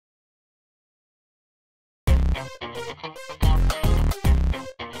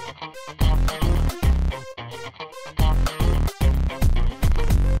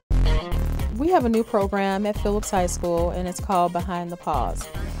We have a new program at Phillips High School, and it's called Behind the Pause.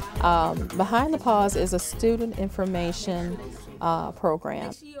 Behind the Pause is a student information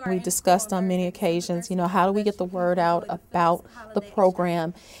program. We discussed on many occasions, how do we get the word out about the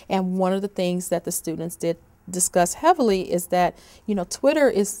program? And one of the things that the students did discuss heavily is that, Twitter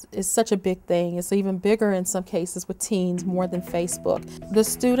is such a big thing. It's even bigger in some cases with teens more than Facebook. The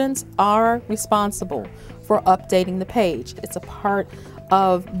students are responsible for updating the page. It's a part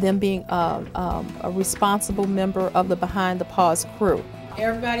of them being a responsible member of the Behind the Pause crew.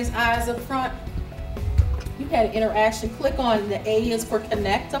 Everybody's eyes up front. You had an interaction. Click on the A is for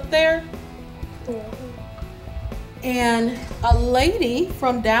connect up there. And a lady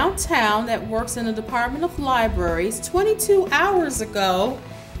from downtown that works in the Department of Libraries 22 hours ago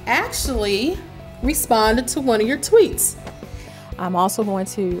actually responded to one of your tweets. I'm also going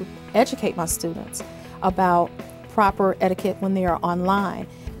to educate my students about proper etiquette when they are online.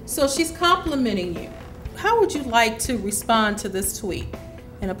 So she's complimenting you. How would you like to respond to this tweet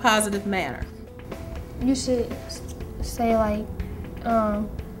in a positive manner? You should say like,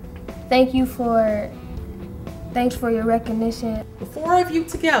 thanks for your recognition. The four of you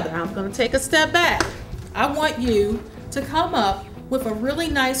together, I'm going to take a step back. I want you to come up with a really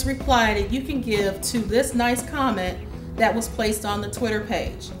nice reply that you can give to this nice comment that was placed on the Twitter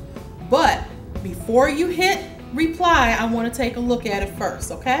page. But before you hit reply, I want to take a look at it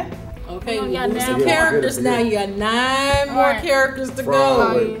first, okay? Okay, we lose some characters now. You got 9 more characters to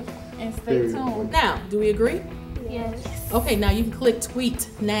go. And stay tuned. Now, do we agree? Yes. Okay, now you can click tweet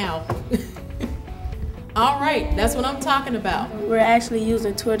now. All right, that's what I'm talking about. We're actually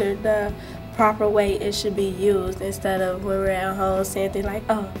using Twitter the proper way it should be used, instead of when we're at home saying things like,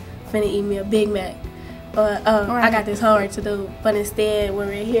 oh, finna eat me a Big Mac, or oh, I got this homework to do. But instead, when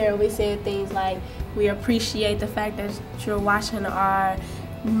we're here, we say things like, we appreciate the fact that you're watching our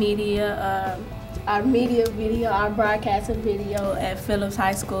media video, our broadcasting video at Phillips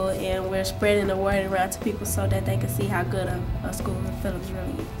High School, and we're spreading the word around to people so that they can see how good a school Phillips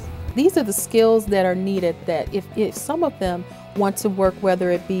really is. These are the skills that are needed that if some of them want to work,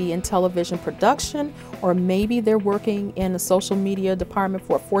 whether it be in television production, or maybe they're working in a social media department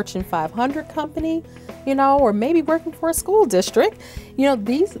for a Fortune 500 company, or maybe working for a school district,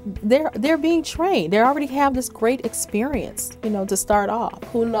 they're being trained. They already have this great experience, to start off.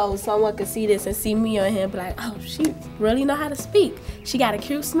 Who knows, someone could see this and see me on here and be like, oh, she really know how to speak. She got a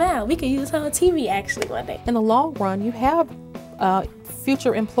cute smile. We could use her on TV actually one day. In the long run, you have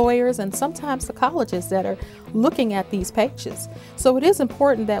future employers and sometimes the colleges that are looking at these pages. So it is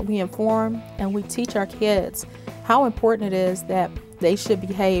important that we inform and we teach our kids how important it is that they should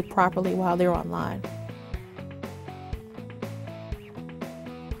behave properly while they're online.